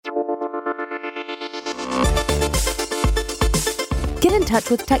Get in touch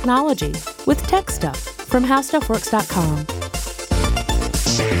with technology with Tech Stuff from HowStuffWorks.com.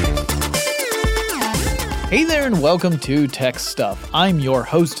 Hey there and welcome to Tech Stuff. I'm your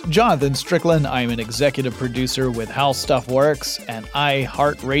host, Jonathan Strickland. I'm an executive producer with How Stuff Works and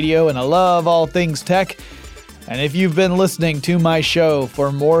iHeartRadio, and I love all things tech. And if you've been listening to my show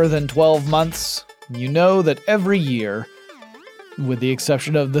for more than 12 months, you know that every year, with the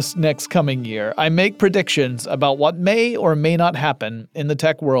exception of this next coming year, I make predictions about what may or may not happen in the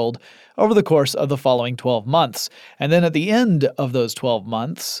tech world over the course of the following 12 months. And then at the end of those 12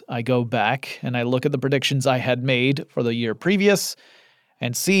 months, I go back and I look at the predictions I had made for the year previous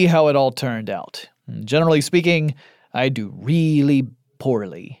and see how it all turned out. And generally speaking, I do really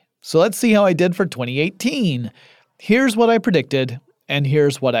poorly. So let's see how I did for 2018. Here's what I predicted, and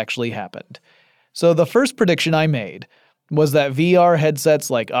here's what actually happened. So the first prediction I made was that VR headsets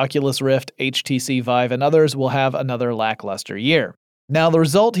like Oculus Rift, HTC Vive, and others will have another lackluster year. Now, the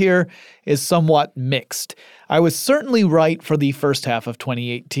result here is somewhat mixed. I was certainly right for the first half of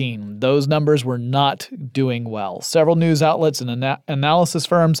 2018. Those numbers were not doing well. Several news outlets and analysis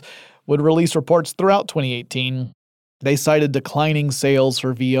firms would release reports throughout 2018. They cited declining sales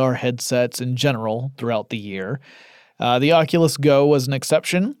for VR headsets in general throughout the year. The Oculus Go was an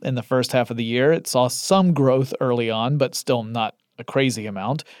exception in the first half of the year. It saw some growth early on, but still not a crazy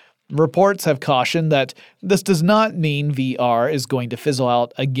amount. Reports have cautioned that this does not mean VR is going to fizzle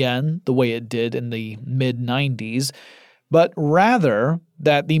out again the way it did in the mid-90s, but rather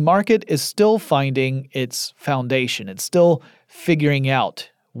that the market is still finding its foundation. It's still figuring out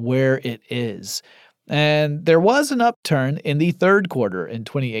where it is. And there was an upturn in the third quarter in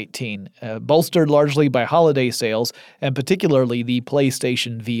 2018, bolstered largely by holiday sales and particularly the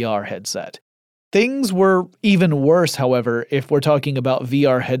PlayStation VR headset. Things were even worse, however, if we're talking about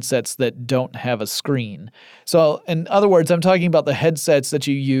VR headsets that don't have a screen. So, in other words, I'm talking about the headsets that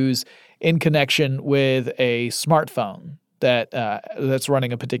you use in connection with a smartphone that's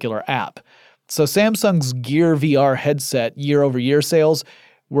running a particular app. So Samsung's Gear VR headset year-over-year sales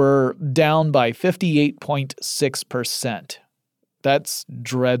were down by 58.6%. That's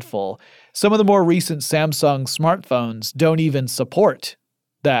dreadful. Some of the more recent Samsung smartphones don't even support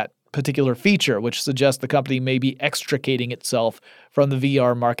that particular feature, which suggests the company may be extricating itself from the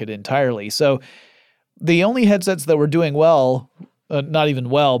VR market entirely. So the only headsets that were doing well, not even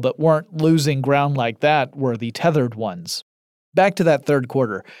well, but weren't losing ground like that were the tethered ones. Back to that third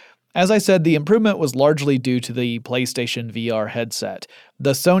quarter. As I said, the improvement was largely due to the PlayStation VR headset.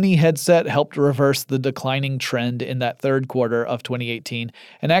 The Sony headset helped reverse the declining trend in that third quarter of 2018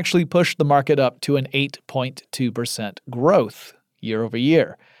 and actually pushed the market up to an 8.2% growth year over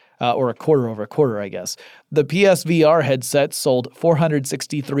year. Or a quarter over quarter, I guess. The PSVR headset sold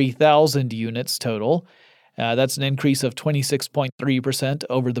 463,000 units total. That's an increase of 26.3%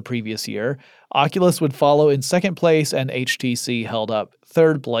 over the previous year. Oculus would follow in second place, and HTC held up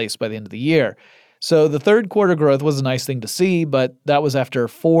third place by the end of the year. So the third quarter growth was a nice thing to see, but that was after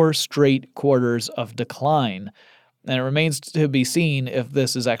 4 straight quarters of decline. And it remains to be seen if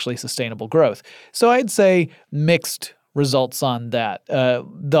this is actually sustainable growth. So I'd say mixed results on that.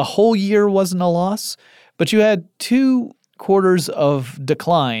 The whole year wasn't a loss, but you had 2 quarters of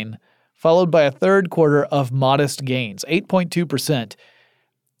decline followed by a third quarter of modest gains. 8.2%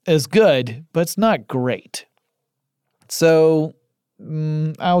 is good, but it's not great. So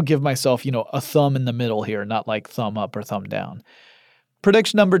I'll give myself, a thumb in the middle here, not like thumb up or thumb down.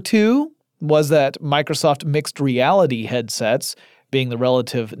 Prediction number 2 was that Microsoft mixed reality headsets, being the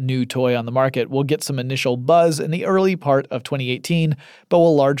relative new toy on the market, will get some initial buzz in the early part of 2018, but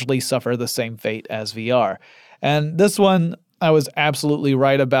will largely suffer the same fate as VR. And this one I was absolutely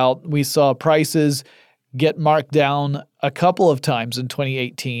right about. We saw prices get marked down a couple of times in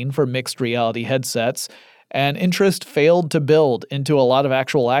 2018 for mixed reality headsets, and interest failed to build into a lot of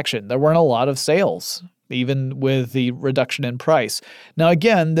actual action. There weren't a lot of sales, even with the reduction in price. Now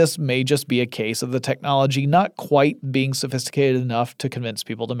again, this may just be a case of the technology not quite being sophisticated enough to convince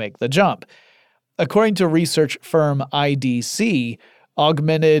people to make the jump. According to research firm IDC,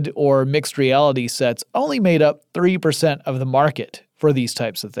 augmented or mixed reality sets only made up 3% of the market for these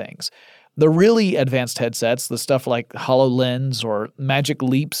types of things. The really advanced headsets, the stuff like HoloLens or Magic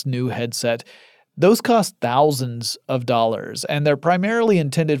Leap's new headset, those cost thousands of dollars, and they're primarily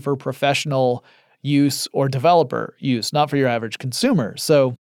intended for professional use or developer use, not for your average consumer.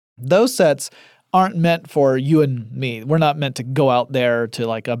 So those sets aren't meant for you and me. We're not meant to go out there to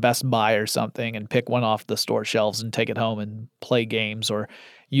like a Best Buy or something and pick one off the store shelves and take it home and play games or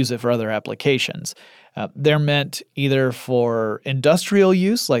use it for other applications. They're meant either for industrial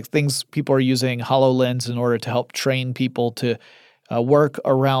use, like things people are using HoloLens in order to help train people to work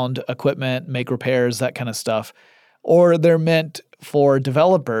around equipment, make repairs, that kind of stuff. Or they're meant for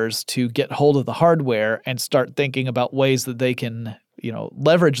developers to get hold of the hardware and start thinking about ways that they can,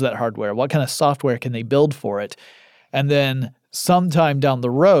 leverage that hardware. What kind of software can they build for it? And then sometime down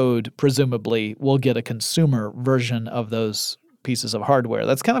the road, presumably, we'll get a consumer version of those pieces of hardware.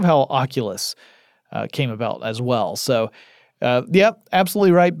 That's kind of how Oculus came about as well. So,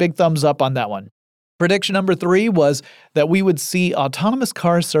 absolutely right. Big thumbs up on that one. Prediction number 3 was that we would see autonomous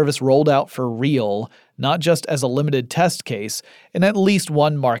car service rolled out for real, not just as a limited test case, in at least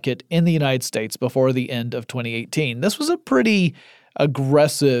one market in the United States before the end of 2018. This was a pretty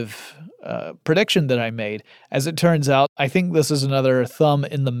aggressive prediction that I made. As it turns out, I think this is another thumb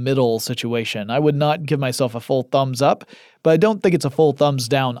in the middle situation. I would not give myself a full thumbs up, but I don't think it's a full thumbs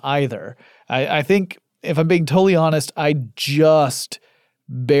down either. I think, if I'm being totally honest, I just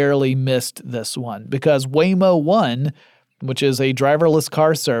barely missed this one because Waymo One, which is a driverless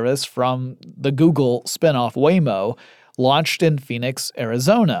car service from the Google spinoff Waymo, launched in Phoenix,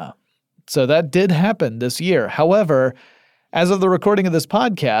 Arizona. So that did happen this year. However, as of the recording of this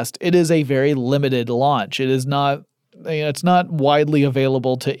podcast, it is a very limited launch. It is not, it's not widely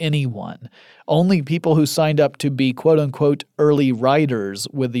available to anyone. Only people who signed up to be quote-unquote early riders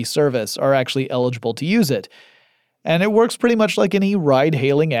with the service are actually eligible to use it. And it works pretty much like any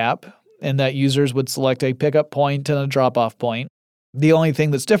ride-hailing app, in that users would select a pickup point and a drop-off point. The only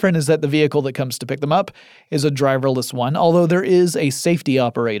thing that's different is that the vehicle that comes to pick them up is a driverless one, although there is a safety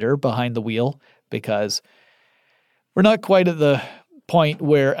operator behind the wheel, because we're not quite at the point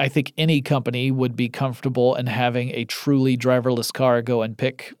where I think any company would be comfortable in having a truly driverless car go and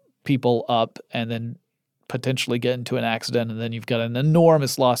pick people up and then potentially get into an accident, and then you've got an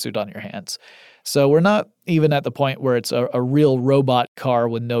enormous lawsuit on your hands. So we're not even at the point where it's a real robot car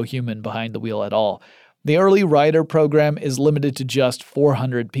with no human behind the wheel at all. The early rider program is limited to just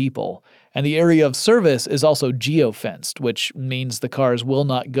 400 people, and the area of service is also geofenced, which means the cars will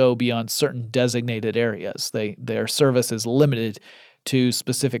not go beyond certain designated areas. Their service is limited to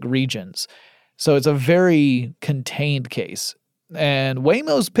specific regions. So it's a very contained case. And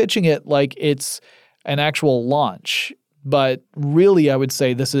Waymo's pitching it like it's an actual launch, but really I would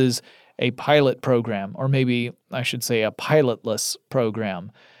say this is a pilot program, or maybe I should say a pilotless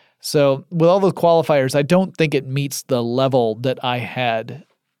program. So with all the qualifiers, I don't think it meets the level that I had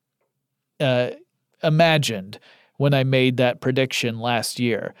imagined when I made that prediction last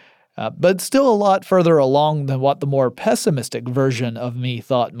year. But still a lot further along than what the more pessimistic version of me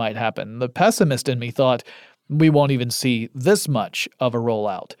thought might happen. The pessimist in me thought we won't even see this much of a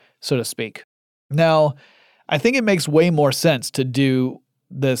rollout, so to speak. Now, I think it makes way more sense to do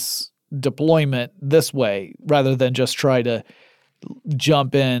this deployment this way rather than just try to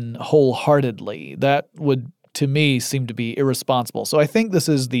jump in wholeheartedly. That would, to me, seem to be irresponsible. So I think this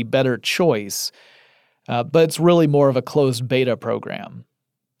is the better choice, but it's really more of a closed beta program.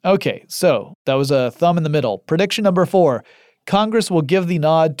 Okay, so that was a thumb in the middle. Prediction number 4. Congress will give the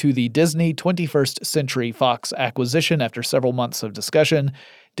nod to the Disney 21st Century Fox acquisition after several months of discussion.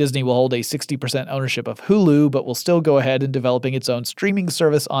 Disney will hold a 60% ownership of Hulu, but will still go ahead in developing its own streaming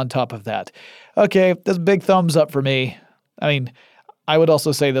service on top of that. Okay, that's a big thumbs up for me. I mean, I would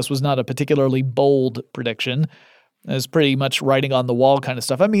also say this was not a particularly bold prediction. It was pretty much writing on the wall kind of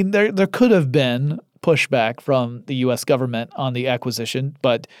stuff. I mean, there could have been pushback from the U.S. government on the acquisition,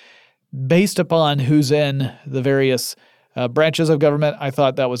 but based upon who's in the various branches of government, I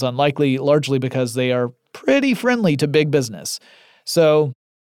thought that was unlikely, largely because they are pretty friendly to big business. So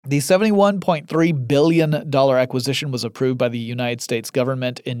the $71.3 billion acquisition was approved by the United States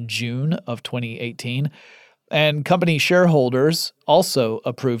government in June of 2018, and company shareholders also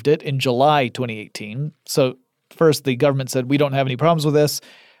approved it in July 2018. So first, the government said, we don't have any problems with this.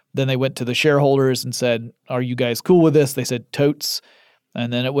 Then they went to the shareholders and said, are you guys cool with this? They said, totes.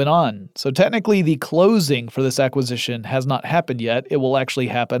 And then it went on. So technically, the closing for this acquisition has not happened yet. It will actually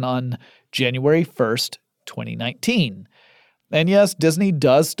happen on January 1st, 2019. And yes, Disney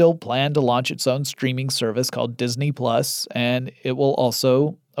does still plan to launch its own streaming service called Disney Plus, and it will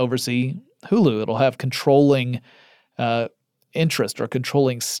also oversee Hulu. It'll have controlling interest or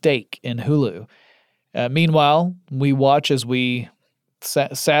controlling stake in Hulu. Meanwhile, we watch as we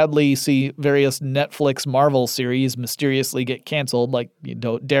sadly see various Netflix Marvel series mysteriously get canceled, like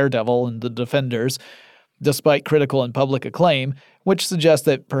Daredevil and The Defenders, despite critical and public acclaim, which suggests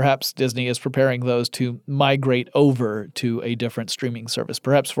that perhaps Disney is preparing those to migrate over to a different streaming service,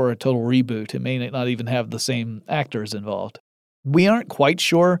 perhaps for a total reboot. It may not even have the same actors involved. We aren't quite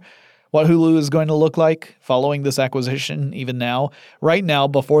sure what Hulu is going to look like following this acquisition, even now. Right now,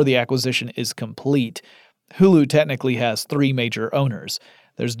 before the acquisition is complete, Hulu technically has three major owners.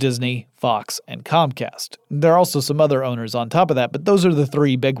 There's Disney, Fox, and Comcast. There are also some other owners on top of that, but those are the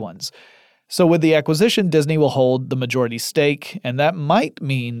three big ones. So with the acquisition, Disney will hold the majority stake, and that might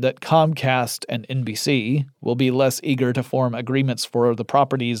mean that Comcast and NBC will be less eager to form agreements for the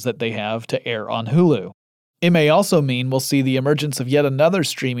properties that they have to air on Hulu. It may also mean we'll see the emergence of yet another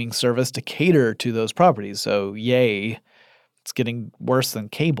streaming service to cater to those properties, so yay, it's getting worse than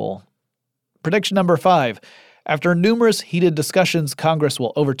cable. Prediction number 5. After numerous heated discussions, Congress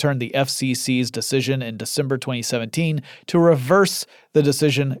will overturn the FCC's decision in December 2017 to reverse the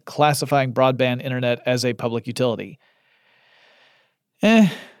decision classifying broadband internet as a public utility.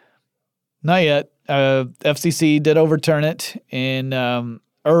 Not yet. FCC did overturn it in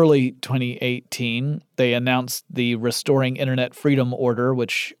early 2018. They announced the Restoring Internet Freedom Order,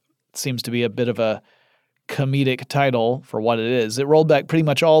 which seems to be a bit of a comedic title for what it is. It rolled back pretty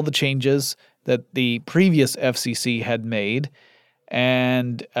much all the changes that the previous FCC had made.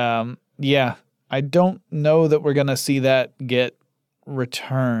 And I don't know that we're going to see that get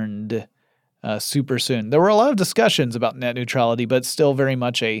returned super soon. There were a lot of discussions about net neutrality, but still very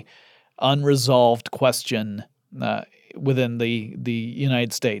much a unresolved question within the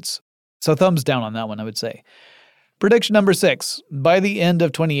United States. So thumbs down on that one, I would say. Prediction number 6. By the end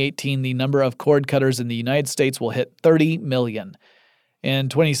of 2018, the number of cord cutters in the United States will hit 30 million. In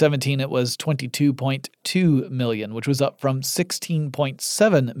 2017, it was 22.2 million, which was up from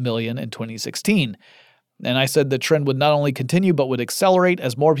 16.7 million in 2016. And I said the trend would not only continue, but would accelerate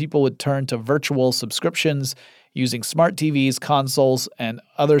as more people would turn to virtual subscriptions using smart TVs, consoles, and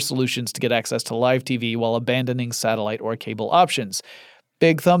other solutions to get access to live TV while abandoning satellite or cable options.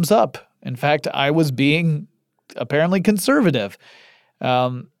 Big thumbs up. In fact, I was being apparently conservative.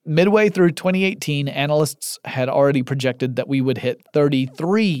 Midway through 2018, analysts had already projected that we would hit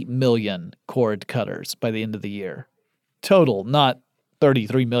 33 million cord cutters by the end of the year. Total, not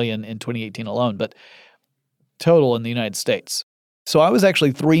 33 million in 2018 alone, but total in the United States. So I was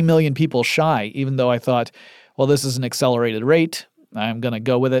actually 3 million people shy, even though I thought, well, this is an accelerated rate. I'm going to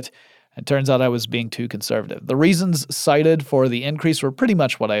go with it. It turns out I was being too conservative. The reasons cited for the increase were pretty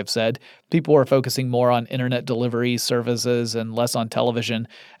much what I have said. People were focusing more on internet delivery services and less on television.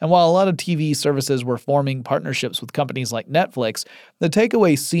 And while a lot of TV services were forming partnerships with companies like Netflix, the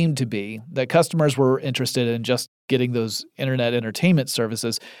takeaway seemed to be that customers were interested in just getting those internet entertainment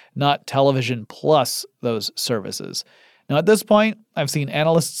services, not television plus those services. Now, at this point, I've seen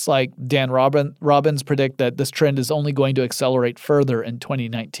analysts like Dan Robbins predict that this trend is only going to accelerate further in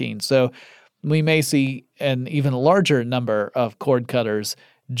 2019. So we may see an even larger number of cord cutters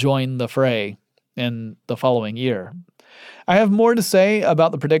join the fray in the following year. I have more to say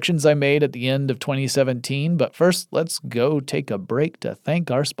about the predictions I made at the end of 2017, but first, let's go take a break to thank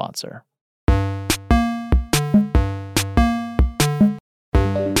our sponsor.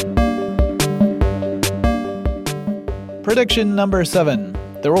 Prediction number 7.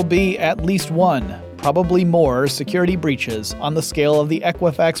 There will be at least one, probably more, security breaches on the scale of the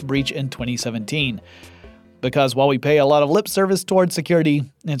Equifax breach in 2017. Because while we pay a lot of lip service towards security,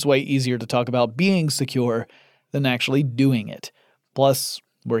 it's way easier to talk about being secure than actually doing it. Plus,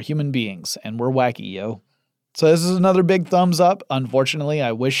 we're human beings, and we're wacky, yo. So this is another big thumbs up. Unfortunately,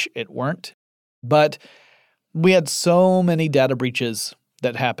 I wish it weren't. But we had so many data breaches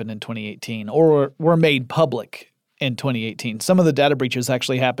that happened in 2018, or were made public in 2018. Some of the data breaches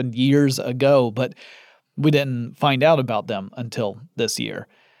actually happened years ago, but we didn't find out about them until this year.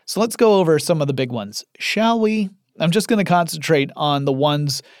 So let's go over some of the big ones, shall we? I'm just going to concentrate on the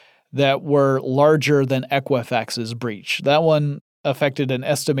ones that were larger than Equifax's breach. That one affected an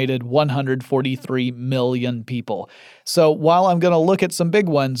estimated 143 million people. So while I'm going to look at some big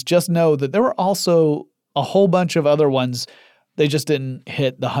ones, just know that there were also a whole bunch of other ones. They just didn't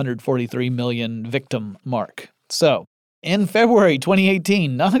hit the 143 million victim mark. So, in February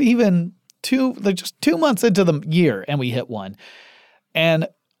 2018, just 2 months into the year, and we hit one, an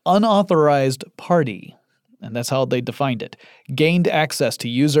unauthorized party, and that's how they defined it, gained access to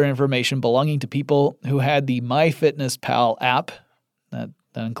user information belonging to people who had the MyFitnessPal app, that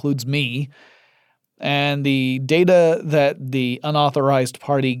includes me, and the data that the unauthorized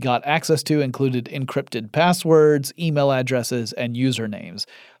party got access to included encrypted passwords, email addresses, and usernames.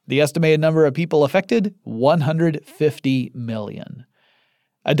 The estimated number of people affected, 150 million.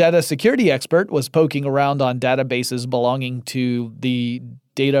 A data security expert was poking around on databases belonging to the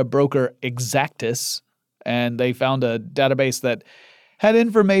data broker Exactus, and they found a database that had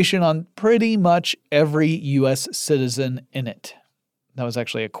information on pretty much every U.S. citizen in it. That was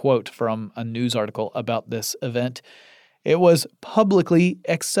actually a quote from a news article about this event. It was publicly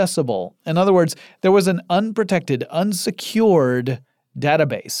accessible. In other words, there was an unprotected, unsecured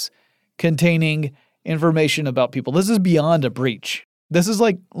database containing information about people. This is beyond a breach. This is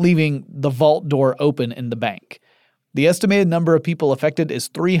like leaving the vault door open in the bank. The estimated number of people affected is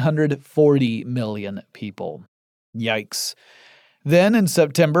 340 million people. Yikes. Then in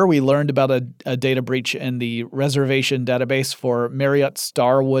September, we learned about a data breach in the reservation database for Marriott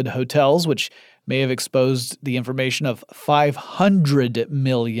Starwood hotels, which may have exposed the information of 500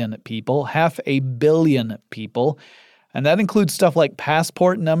 million people, 500 million people. And that includes stuff like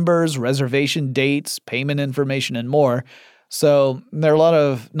passport numbers, reservation dates, payment information, and more. So there are a lot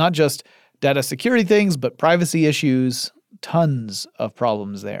of not just data security things, but privacy issues, tons of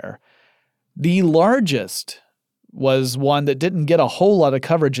problems there. The largest was one that didn't get a whole lot of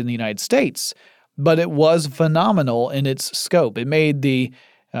coverage in the United States, but it was phenomenal in its scope. It made the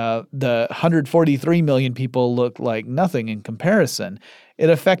 143 million people look like nothing in comparison. It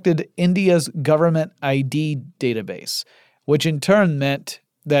affected India's government ID database, which in turn meant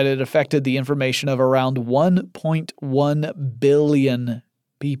that it affected the information of around 1.1 billion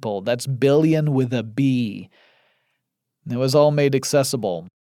people. That's billion with a B. It was all made accessible.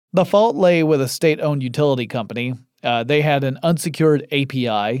 The fault lay with a state-owned utility company. They had an unsecured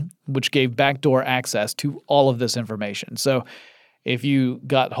API, which gave backdoor access to all of this information. So if you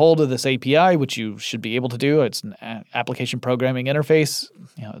got hold of this API, which you should be able to do, it's an application programming interface,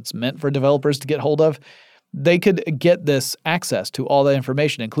 it's meant for developers to get hold of, they could get this access to all the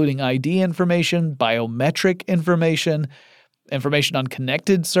information, including ID information, biometric information, information on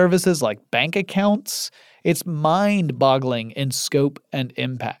connected services like bank accounts. It's mind-boggling in scope and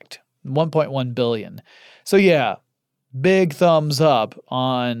impact. 1.1 billion. So yeah, big thumbs up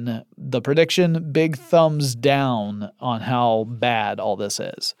on the prediction, big thumbs down on how bad all this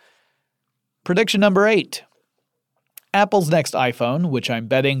is. Prediction number 8. Apple's next iPhone, which I'm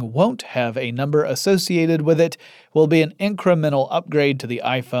betting won't have a number associated with it, will be an incremental upgrade to the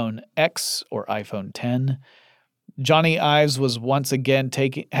iPhone X or iPhone X. Johnny Ives has once again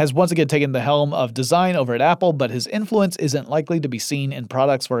taken the helm of design over at Apple, but his influence isn't likely to be seen in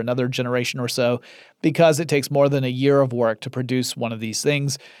products for another generation or so because it takes more than a year of work to produce one of these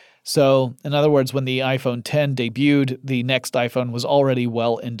things. So, in other words, when the iPhone X debuted, the next iPhone was already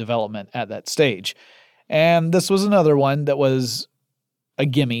well in development at that stage. And this was another one that was a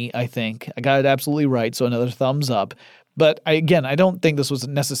gimme, I think. I got it absolutely right, so another thumbs up. But I don't think this was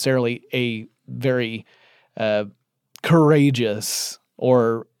necessarily a very courageous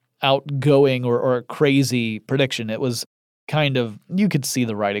or outgoing or crazy prediction. It was kind of, you could see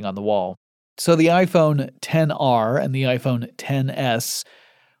the writing on the wall. So the iPhone XR and the iPhone XS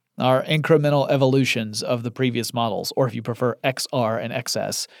are incremental evolutions of the previous models, or if you prefer, XR and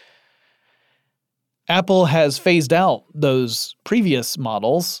XS. Apple has phased out those previous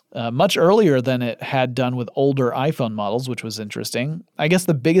models much earlier than it had done with older iPhone models, which was interesting. I guess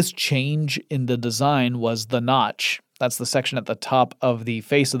the biggest change in the design was the notch. That's the section at the top of the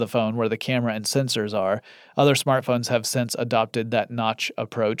face of the phone where the camera and sensors are. Other smartphones have since adopted that notch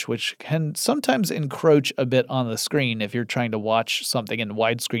approach, which can sometimes encroach a bit on the screen if you're trying to watch something in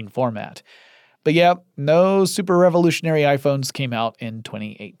widescreen format. But yeah, no super revolutionary iPhones came out in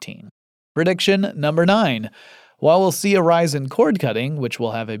 2018. Prediction number 9. While we'll see a rise in cord cutting, which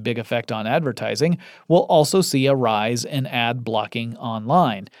will have a big effect on advertising, we'll also see a rise in ad blocking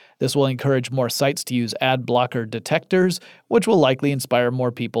online. This will encourage more sites to use ad blocker detectors, which will likely inspire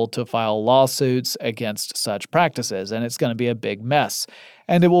more people to file lawsuits against such practices, and it's going to be a big mess.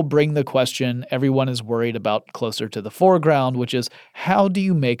 And it will bring the question everyone is worried about closer to the foreground, which is how do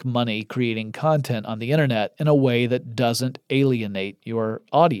you make money creating content on the internet in a way that doesn't alienate your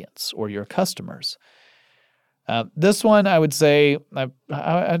audience or your customers? This one, I would say,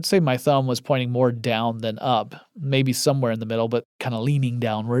 I'd say my thumb was pointing more down than up, maybe somewhere in the middle, but kind of leaning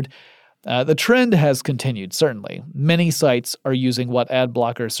downward. The trend has continued, certainly. Many sites are using what ad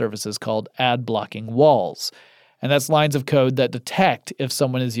blocker services called ad blocking walls. And that's lines of code that detect if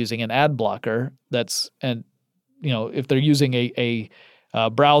someone is using an ad blocker. If they're using a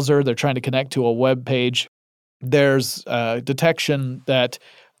browser, they're trying to connect to a web page, there's detection that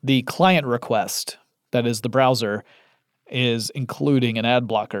the client request, that is the browser, is including an ad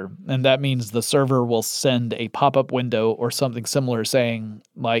blocker. And that means the server will send a pop-up window or something similar saying,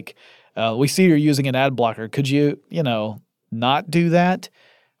 like, we see you're using an ad blocker. Could you, not do that?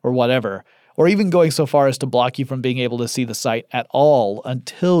 Or whatever. Or even going so far as to block you from being able to see the site at all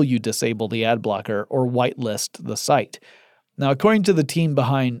until you disable the ad blocker or whitelist the site. Now, according to the team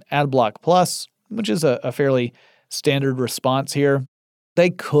behind AdBlock Plus, which is a fairly standard response here, they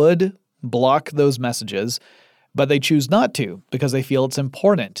could block those messages, But they choose not to because they feel it's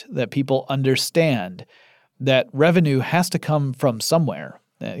important that people understand that revenue has to come from somewhere.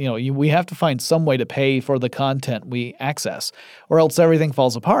 We have to find some way to pay for the content we access, or else everything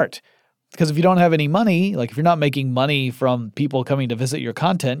falls apart. Because if you don't have any money, like if you're not making money from people coming to visit your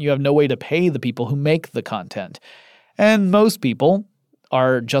content, you have no way to pay the people who make the content. And most people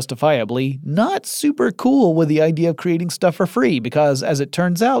are justifiably not super cool with the idea of creating stuff for free because, as it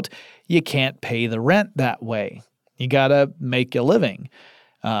turns out, you can't pay the rent that way. You gotta make a living.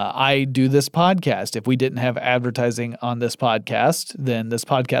 I do this podcast. If we didn't have advertising on this podcast, then this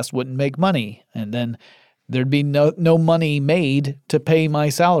podcast wouldn't make money. And then there'd be no money made to pay my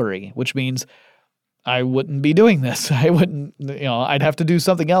salary, which means I wouldn't be doing this. I'd have to do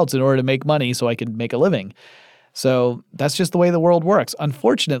something else in order to make money so I could make a living. So that's just the way the world works.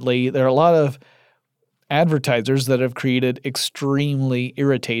 Unfortunately, there are a lot of advertisers that have created extremely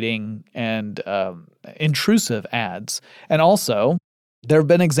irritating and intrusive ads. And also, there have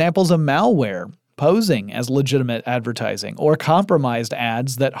been examples of malware posing as legitimate advertising or compromised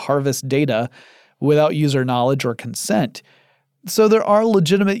ads that harvest data without user knowledge or consent. So there are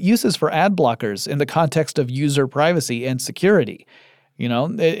legitimate uses for ad blockers in the context of user privacy and security.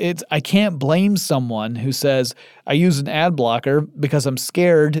 I can't blame someone who says, I use an ad blocker because I'm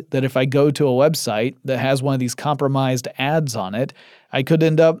scared that if I go to a website that has one of these compromised ads on it, I could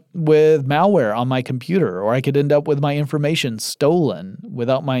end up with malware on my computer, or I could end up with my information stolen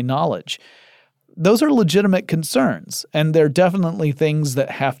without my knowledge. Those are legitimate concerns, and they're definitely things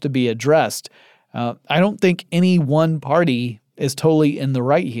that have to be addressed. I don't think any one party is totally in the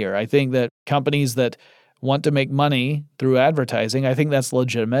right here. I think that companies that want to make money through advertising, I think that's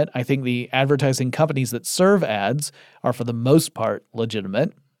legitimate. I think the advertising companies that serve ads are for the most part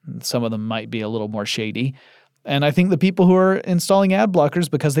legitimate. Some of them might be a little more shady. And I think the people who are installing ad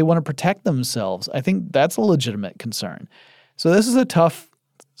blockers because they want to protect themselves, I think that's a legitimate concern. So this is a tough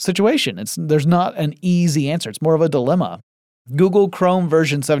situation. There's not an easy answer. It's more of a dilemma. Google Chrome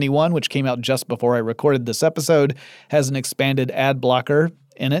version 71, which came out just before I recorded this episode, has an expanded ad blocker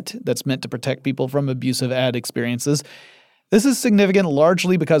in it that's meant to protect people from abusive ad experiences. This is significant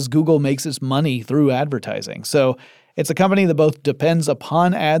largely because Google makes its money through advertising. So it's a company that both depends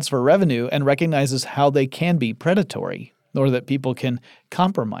upon ads for revenue and recognizes how they can be predatory, or that people can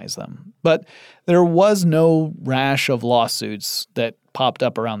compromise them. But there was no rash of lawsuits that popped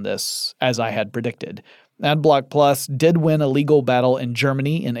up around this, as I had predicted. AdBlock Plus did win a legal battle in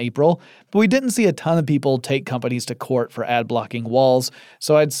Germany in April, but we didn't see a ton of people take companies to court for ad blocking walls,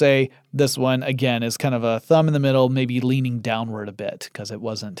 so I'd say this one, again, is kind of a thumb in the middle, maybe leaning downward a bit, because it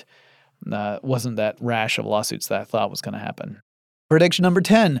wasn't that rash of lawsuits that I thought was going to happen. Prediction number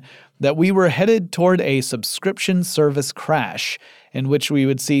 10, that we were headed toward a subscription service crash, in which we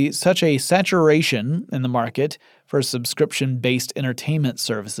would see such a saturation in the market for subscription-based entertainment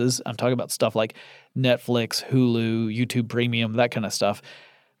services. I'm talking about stuff like Netflix, Hulu, YouTube Premium, that kind of stuff,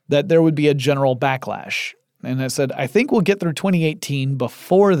 that there would be a general backlash. And I said, I think we'll get through 2018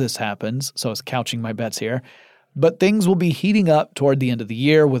 before this happens, so I was couching my bets here, but things will be heating up toward the end of the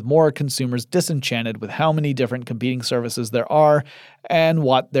year with more consumers disenchanted with how many different competing services there are and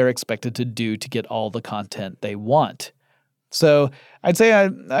what they're expected to do to get all the content they want. So I'd say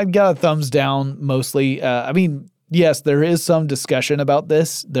I got a thumbs down mostly. Yes, there is some discussion about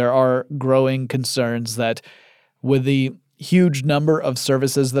this. There are growing concerns that with the huge number of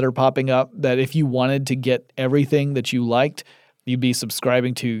services that are popping up, that if you wanted to get everything that you liked, you'd be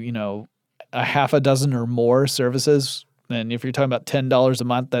subscribing to, a half a dozen or more services. And if you're talking about $10 a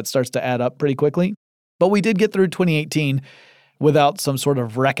month, that starts to add up pretty quickly. But we did get through 2018 without some sort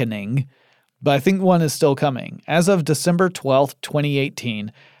of reckoning. But I think one is still coming. As of December 12th,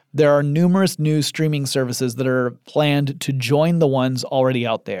 2018, there are numerous new streaming services that are planned to join the ones already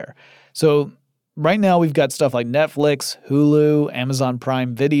out there. So right now we've got stuff like Netflix, Hulu, Amazon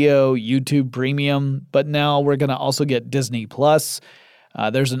Prime Video, YouTube Premium, but now we're going to also get Disney Plus.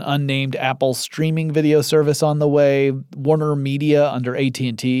 There's an unnamed Apple streaming video service on the way. Warner Media under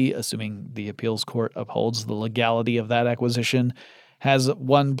AT&T, assuming the appeals court upholds the legality of that acquisition, has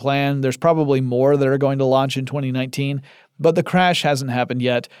one plan. There's probably more that are going to launch in 2019, but the crash hasn't happened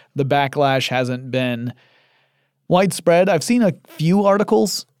yet. The backlash hasn't been widespread. I've seen a few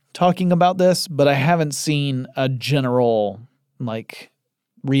articles talking about this, but I haven't seen a general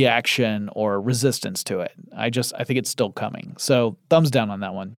reaction or resistance to it. I think it's still coming. So thumbs down on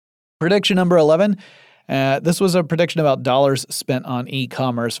that one. Prediction number 11. This was a prediction about dollars spent on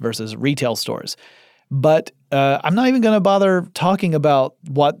e-commerce versus retail stores. But I'm not even going to bother talking about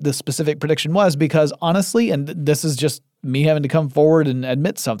what the specific prediction was because honestly, and this is just me having to come forward and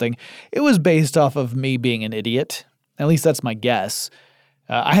admit something, it was based off of me being an idiot. At least that's my guess.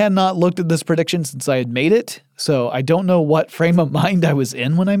 I had not looked at this prediction since I had made it, so I don't know what frame of mind I was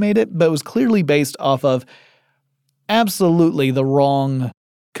in when I made it, but it was clearly based off of absolutely the wrong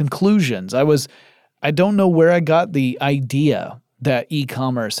conclusions. I don't know where I got the idea that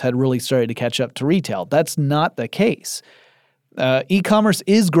e-commerce had really started to catch up to retail. That's not the case. E-commerce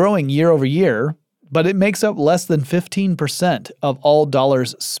is growing year over year, but it makes up less than 15% of all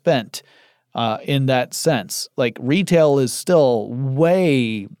dollars spent in that sense. Like retail is still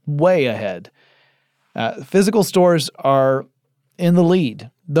way, way ahead. Physical stores are in the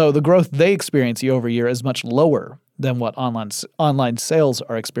lead, though the growth they experience year over year is much lower than what online sales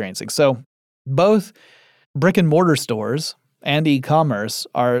are experiencing. So both brick and mortar stores and e-commerce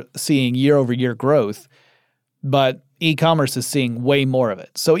are seeing year-over-year growth, but e-commerce is seeing way more of it.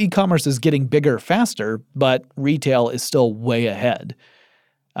 So e-commerce is getting bigger faster, but retail is still way ahead.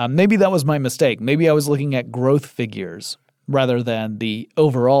 Maybe that was my mistake. Maybe I was looking at growth figures rather than the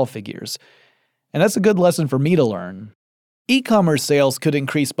overall figures. And that's a good lesson for me to learn. E-commerce sales could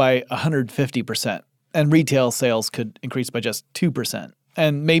increase by 150%, and retail sales could increase by just 2%.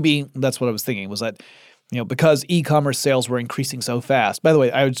 And maybe that's what I was thinking, was that because e-commerce sales were increasing so fast. By the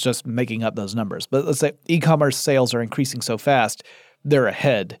way, I was just making up those numbers. But let's say e-commerce sales are increasing so fast, they're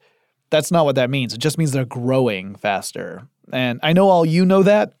ahead. That's not what that means. It just means they're growing faster. And I know all you know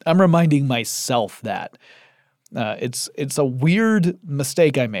that. I'm reminding myself that. It's a weird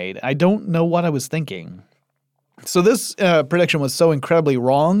mistake I made. I don't know what I was thinking. So this prediction was so incredibly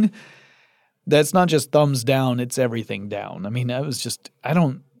wrong that it's not just thumbs down, it's everything down. I mean, I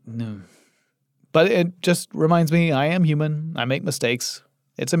don't know. But it just reminds me I am human. I make mistakes.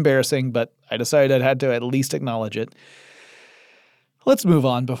 It's embarrassing, but I decided I had to at least acknowledge it. Let's move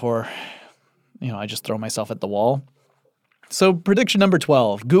on before, I just throw myself at the wall. So prediction number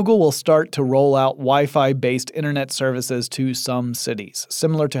 12, Google will start to roll out Wi-Fi-based internet services to some cities,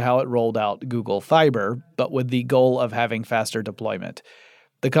 similar to how it rolled out Google Fiber, but with the goal of having faster deployment.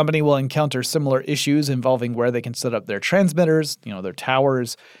 The company will encounter similar issues involving where they can set up their transmitters, their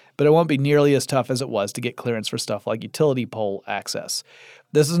towers, but it won't be nearly as tough as it was to get clearance for stuff like utility pole access.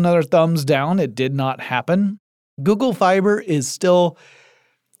 This is another thumbs down. It did not happen. Google Fiber is still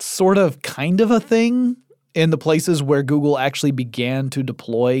sort of kind of a thing in the places where Google actually began to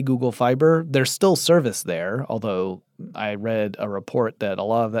deploy Google Fiber. There's still service there, although I read a report that a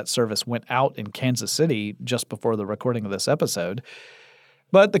lot of that service went out in Kansas City just before the recording of this episode.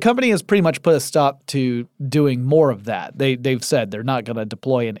 But the company has pretty much put a stop to doing more of that. They've said they're not going to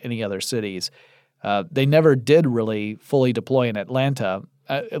deploy in any other cities. They never did really fully deploy in Atlanta.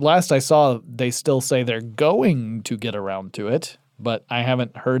 Last I saw, they still say they're going to get around to it, but I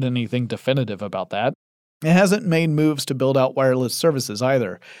haven't heard anything definitive about that. It hasn't made moves to build out wireless services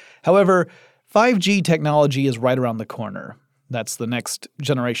either. However, 5G technology is right around the corner. That's the next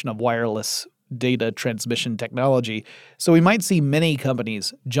generation of wireless data transmission technology, so we might see many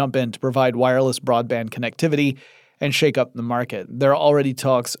companies jump in to provide wireless broadband connectivity and shake up the market. There are already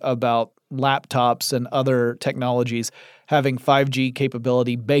talks about laptops and other technologies having 5G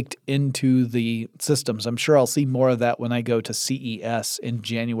capability baked into the systems. I'm sure I'll see more of that when I go to CES in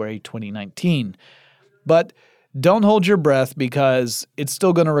January 2019. But don't hold your breath because it's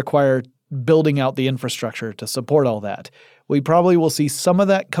still going to require building out the infrastructure to support all that. We probably will see some of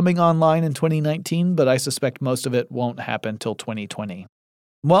that coming online in 2019, but I suspect most of it won't happen till 2020.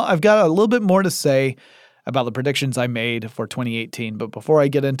 Well, I've got a little bit more to say about the predictions I made for 2018, but before I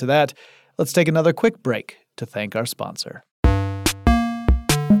get into that, let's take another quick break to thank our sponsor.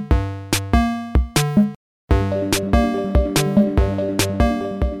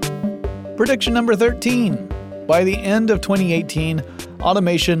 Prediction number 13. By the end of 2018,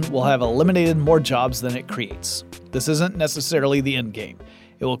 automation will have eliminated more jobs than it creates. This isn't necessarily the end game.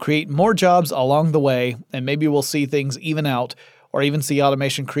 It will create more jobs along the way, and maybe we'll see things even out, or even see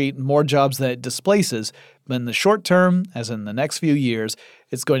automation create more jobs that it displaces, but in the short term, as in the next few years,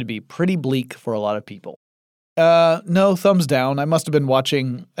 it's going to be pretty bleak for a lot of people. No, thumbs down. I must have been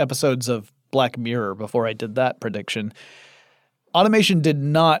watching episodes of Black Mirror before I did that prediction. Automation did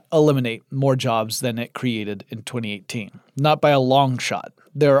not eliminate more jobs than it created in 2018, not by a long shot.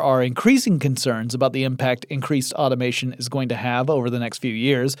 There are increasing concerns about the impact increased automation is going to have over the next few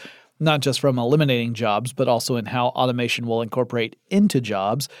years, not just from eliminating jobs, but also in how automation will incorporate into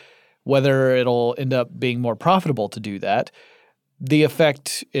jobs, whether it'll end up being more profitable to do that. The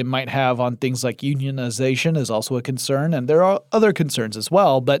effect it might have on things like unionization is also a concern, and there are other concerns as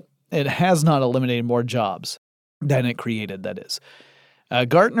well, but it has not eliminated more jobs. than it created, that is.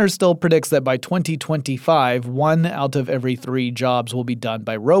 Gartner still predicts that by 2025, 1 out of every 3 jobs will be done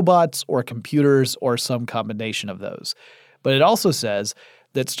by robots or computers or some combination of those. But it also says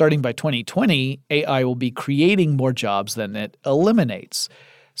that starting by 2020, AI will be creating more jobs than it eliminates.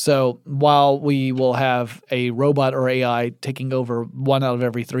 So while we will have a robot or AI taking over 1 out of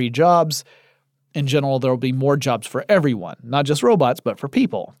every 3 jobs, in general, there will be more jobs for everyone, not just robots, but for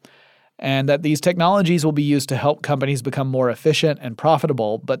people. And that these technologies will be used to help companies become more efficient and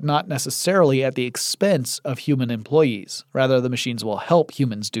profitable, but not necessarily at the expense of human employees. Rather, the machines will help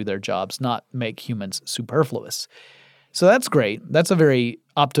humans do their jobs, not make humans superfluous. So that's great. That's a very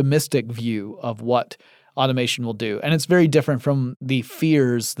optimistic view of what automation will do. And it's very different from the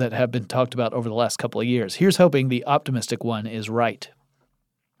fears that have been talked about over the last couple of years. Here's hoping the optimistic one is right.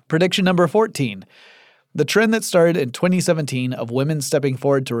 Prediction number 14. The trend that started in 2017 of women stepping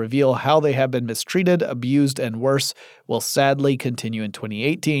forward to reveal how they have been mistreated, abused, and worse will sadly continue in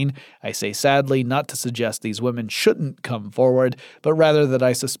 2018. I say sadly not to suggest these women shouldn't come forward, but rather that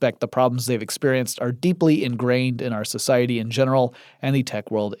I suspect the problems they've experienced are deeply ingrained in our society in general and the tech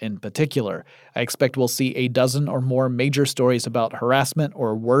world in particular. I expect we'll see a dozen or more major stories about harassment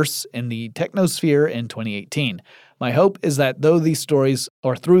or worse in the technosphere in 2018. My hope is that through these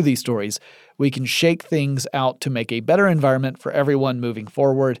stories, we can shake things out to make a better environment for everyone moving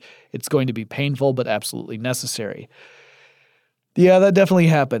forward. It's going to be painful, but absolutely necessary. Yeah, that definitely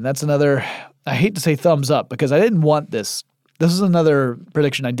happened. That's another, I hate to say thumbs up because I didn't want this. This is another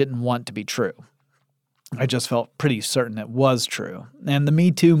prediction I didn't want to be true. I just felt pretty certain it was true. And the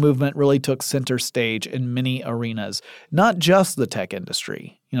Me Too movement really took center stage in many arenas, not just the tech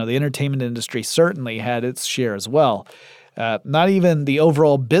industry. The entertainment industry certainly had its share as well. Not even the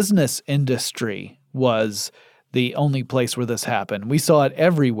overall business industry was the only place where this happened. We saw it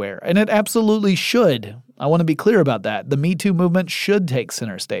everywhere, and it absolutely should. I want to be clear about that. The Me Too movement should take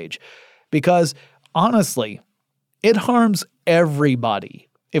center stage because, honestly, it harms everybody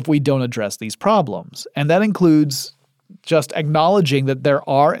if we don't address these problems. And that includes just acknowledging that there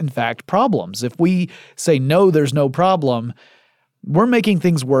are, in fact, problems. If we say, no, there's no problem, we're making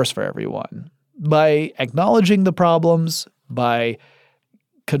things worse for everyone. By acknowledging the problems, by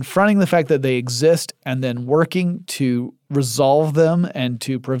confronting the fact that they exist, and then working to resolve them and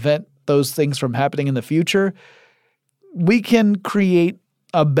to prevent those things from happening in the future, we can create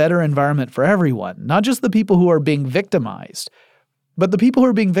a better environment for everyone, not just the people who are being victimized. But the people who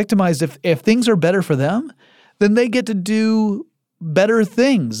are being victimized, if things are better for them, then they get to do better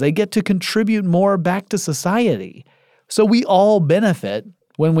things. They get to contribute more back to society. So we all benefit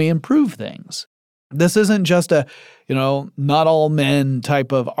when we improve things. This isn't just a, not all men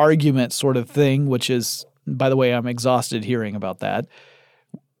type of argument sort of thing, which is, by the way, I'm exhausted hearing about that.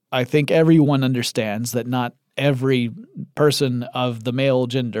 I think everyone understands that not every person of the male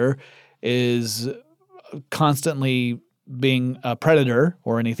gender is constantly being a predator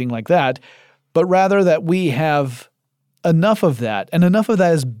or anything like that, but rather that we have enough of that, and enough of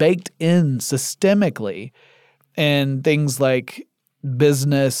that is baked in systemically in things like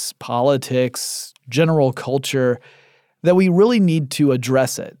business, politics, general culture, that we really need to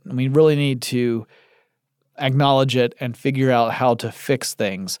address it. And we really need to acknowledge it and figure out how to fix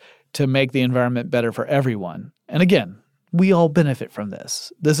things to make the environment better for everyone. And again, we all benefit from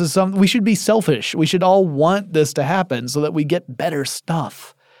this. This is something we should be selfish. We should all want this to happen so that we get better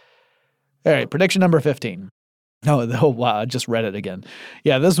stuff. All right, prediction number 15. Oh, wow, I just read it again.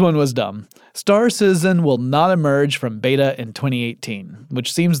 Yeah, this one was dumb. Star Citizen will not emerge from beta in 2018,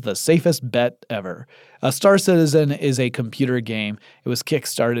 which seems the safest bet ever. Star Citizen is a computer game. It was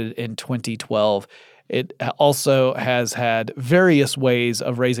kickstarted in 2012. It also has had various ways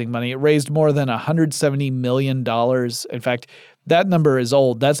of raising money. It raised more than $170 million. In fact, that number is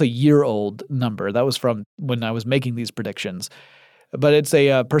old. That's a year-old number. That was from when I was making these predictions. But it's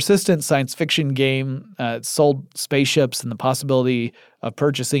a persistent science fiction game. It sold spaceships and the possibility of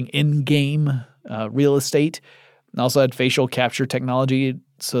purchasing in-game real estate. It also had facial capture technology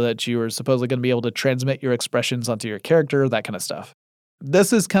so that you were supposedly going to be able to transmit your expressions onto your character, that kind of stuff.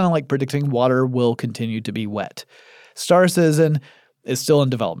 This is kind of like predicting water will continue to be wet. Star Citizen is still in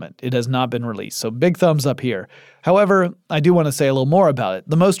development. It has not been released, so big thumbs up here. However, I do want to say a little more about it.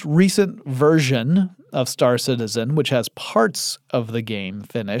 The most recent version of Star Citizen, which has parts of the game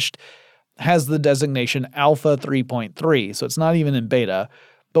finished, has the designation Alpha 3.3, so it's not even in beta.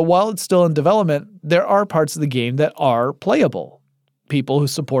 But while it's still in development, there are parts of the game that are playable. People who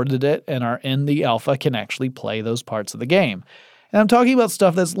supported it and are in the alpha can actually play those parts of the game. And I'm talking about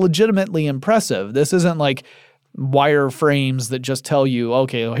stuff that's legitimately impressive. This isn't like wireframes that just tell you,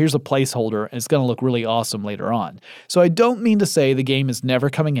 okay, well, here's a placeholder, and it's going to look really awesome later on. So I don't mean to say the game is never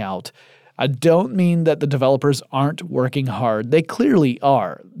coming out. I don't mean that the developers aren't working hard. They clearly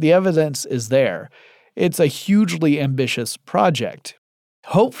are. The evidence is there. It's a hugely ambitious project.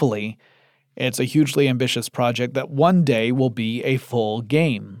 Hopefully, it's a hugely ambitious project that one day will be a full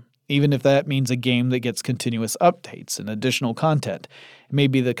game, even if that means a game that gets continuous updates and additional content. It may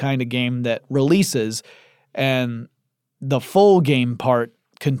be the kind of game that releases and the full game part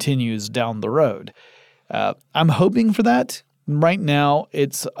continues down the road. I'm hoping for that. Right now,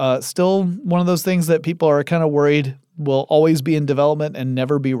 it's still one of those things that people are kind of worried will always be in development and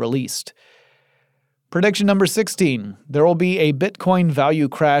never be released. Prediction number 16. There will be a Bitcoin value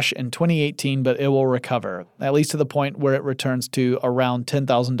crash in 2018, but it will recover, at least to the point where it returns to around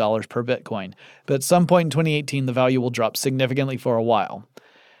 $10,000 per Bitcoin. But at some point in 2018, the value will drop significantly for a while.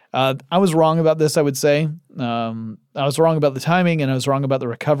 I was wrong about this, I would say. I was wrong about the timing, and I was wrong about the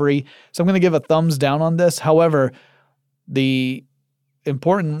recovery. So I'm going to give a thumbs down on this. However, the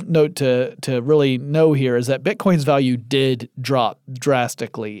important note to really know here is that Bitcoin's value did drop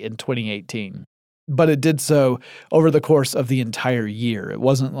drastically in 2018. But it did so over the course of the entire year. It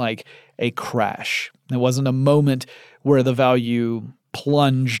wasn't like a crash. It wasn't a moment where the value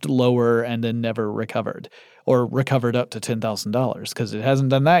plunged lower and then never recovered, or recovered up to $10,000, because it hasn't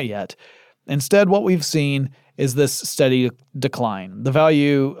done that yet. Instead, what we've seen is this steady decline. The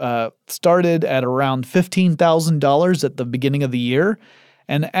value started at around $15,000 at the beginning of the year,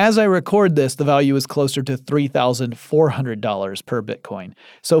 and as I record this, the value is closer to $3,400 per Bitcoin.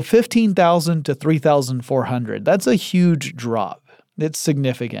 So $15,000 to $3,400, that's a huge drop. It's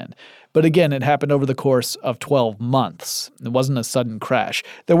significant. But again, it happened over the course of 12 months. It wasn't a sudden crash.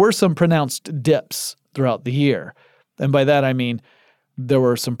 There were some pronounced dips throughout the year. And by that, I mean there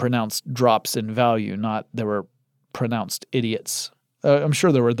were some pronounced drops in value, not there were pronounced idiots. I'm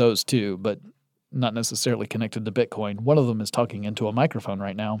sure there were those too, but not necessarily connected to Bitcoin. One of them is talking into a microphone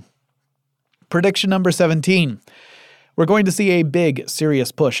right now. Prediction number 17. We're going to see a big,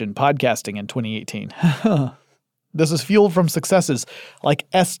 serious push in podcasting in 2018. This is fueled from successes like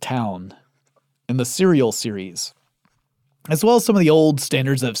S-Town in the Serial series, as well as some of the old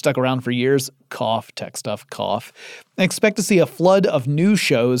standards that have stuck around for years. Cough, tech stuff, cough. I expect to see a flood of new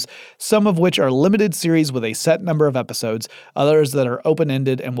shows, some of which are limited series with a set number of episodes, others that are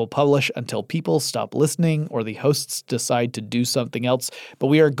open-ended and will publish until people stop listening or the hosts decide to do something else. But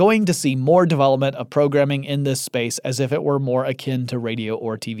we are going to see more development of programming in this space as if it were more akin to radio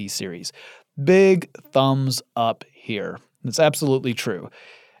or TV series. Big thumbs up here. It's absolutely true.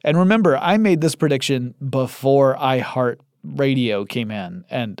 And remember, I made this prediction before iHeartRadio came in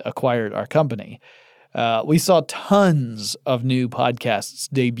and acquired our company. We saw tons of new podcasts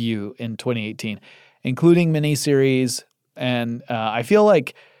debut in 2018, including miniseries, and I feel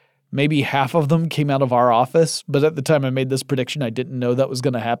like maybe half of them came out of our office, but at the time I made this prediction, I didn't know that was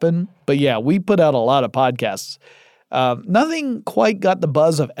going to happen. But yeah, we put out a lot of podcasts. Nothing quite got the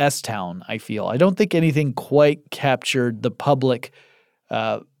buzz of S-Town, I feel. I don't think anything quite captured the public,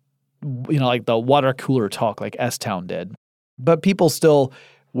 like the water cooler talk like S-Town did. But people still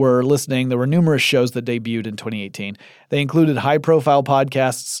were listening. There were numerous shows that debuted in 2018. They included high-profile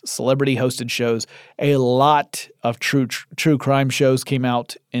podcasts, celebrity-hosted shows. A lot of true crime shows came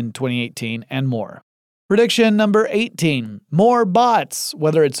out in 2018 and more. Prediction number 18. More bots,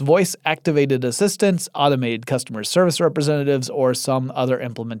 whether it's voice-activated assistants, automated customer service representatives, or some other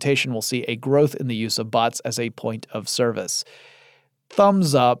implementation, will see a growth in the use of bots as a point of service.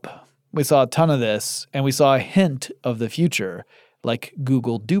 Thumbs up. We saw a ton of this, and we saw a hint of the future, like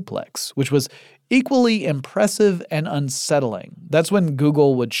Google Duplex, which was equally impressive and unsettling. That's when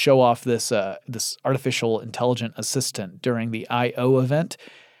Google would show off this artificial intelligent assistant during the I/O event.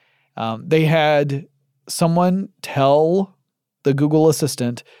 They had someone tell the Google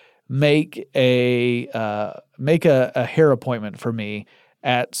Assistant, make a hair appointment for me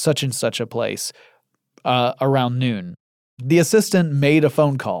at such and such a place around noon. The assistant made a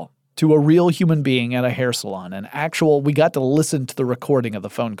phone call to a real human being at a hair salon, we got to listen to the recording of the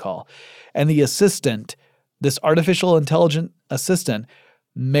phone call. And the assistant, this artificial intelligent assistant,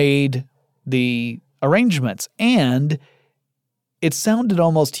 made the arrangements, and it sounded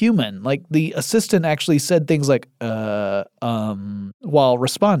almost human. Like the assistant actually said things like, while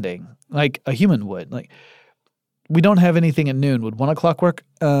responding, like a human would. Like, we don't have anything at noon. Would 1 o'clock work?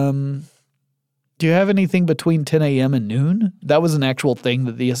 Do you have anything between 10 a.m. and noon? That was an actual thing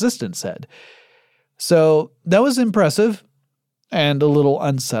that the assistant said. So that was impressive and a little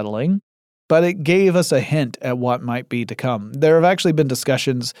unsettling, but it gave us a hint at what might be to come. There have actually been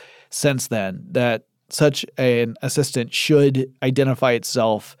discussions since then that such an assistant should identify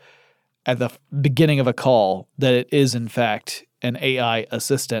itself at the beginning of a call that it is, in fact, an AI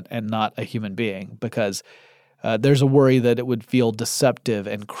assistant and not a human being, because there's a worry that it would feel deceptive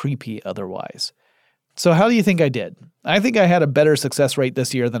and creepy otherwise. So how do you think I did? I think I had a better success rate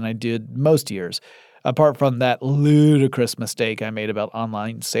this year than I did most years. Apart from that ludicrous mistake I made about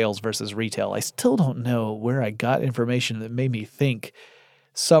online sales versus retail, I still don't know where I got information that made me think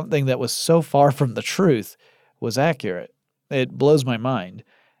something that was so far from the truth was accurate. It blows my mind.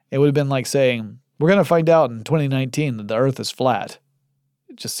 It would have been like saying, we're going to find out in 2019 that the earth is flat.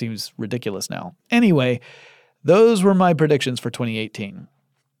 It just seems ridiculous now. Anyway, those were my predictions for 2018.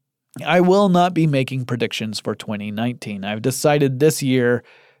 I will not be making predictions for 2019. I've decided this year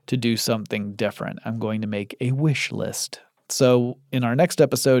to do something different. I'm going to make a wish list. So in our next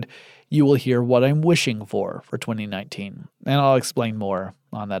episode, you will hear what I'm wishing for 2019. And I'll explain more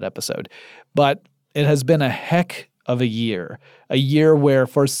on that episode. But it has been a heck of a year where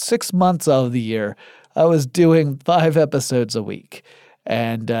for 6 months of the year, I was doing 5 episodes a week.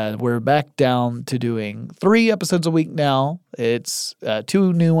 And we're back down to doing 3 episodes a week now. It's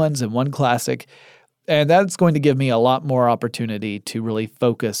 2 new ones and 1 classic. And that's going to give me a lot more opportunity to really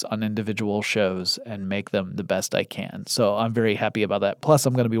focus on individual shows and make them the best I can. So I'm very happy about that. Plus,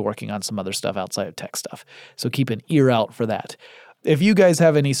 I'm going to be working on some other stuff outside of tech stuff. So keep an ear out for that. If you guys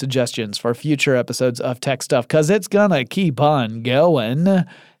have any suggestions for future episodes of Tech Stuff, because it's going to keep on going,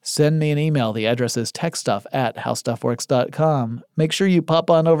 send me an email. The address is techstuff@howstuffworks.com. Make sure you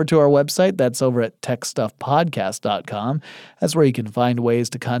pop on over to our website. That's over at techstuffpodcast.com. That's where you can find ways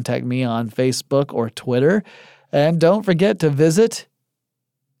to contact me on Facebook or Twitter. And don't forget to visit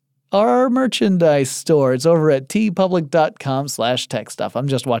our merchandise store. It's over at tpublic.com/techstuff. I'm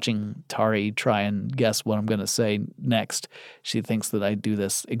just watching Tari try and guess what I'm going to say next. She thinks that I do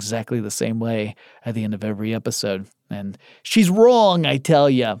this exactly the same way at the end of every episode. And she's wrong, I tell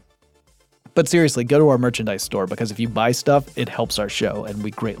you. But seriously, go to our merchandise store, because if you buy stuff, it helps our show, and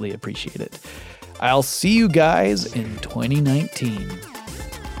we greatly appreciate it. I'll see you guys in 2019.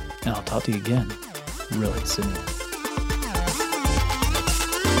 And I'll talk to you again really soon.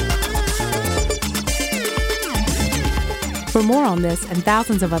 For more on this and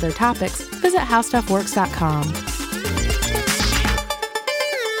thousands of other topics, visit howstuffworks.com.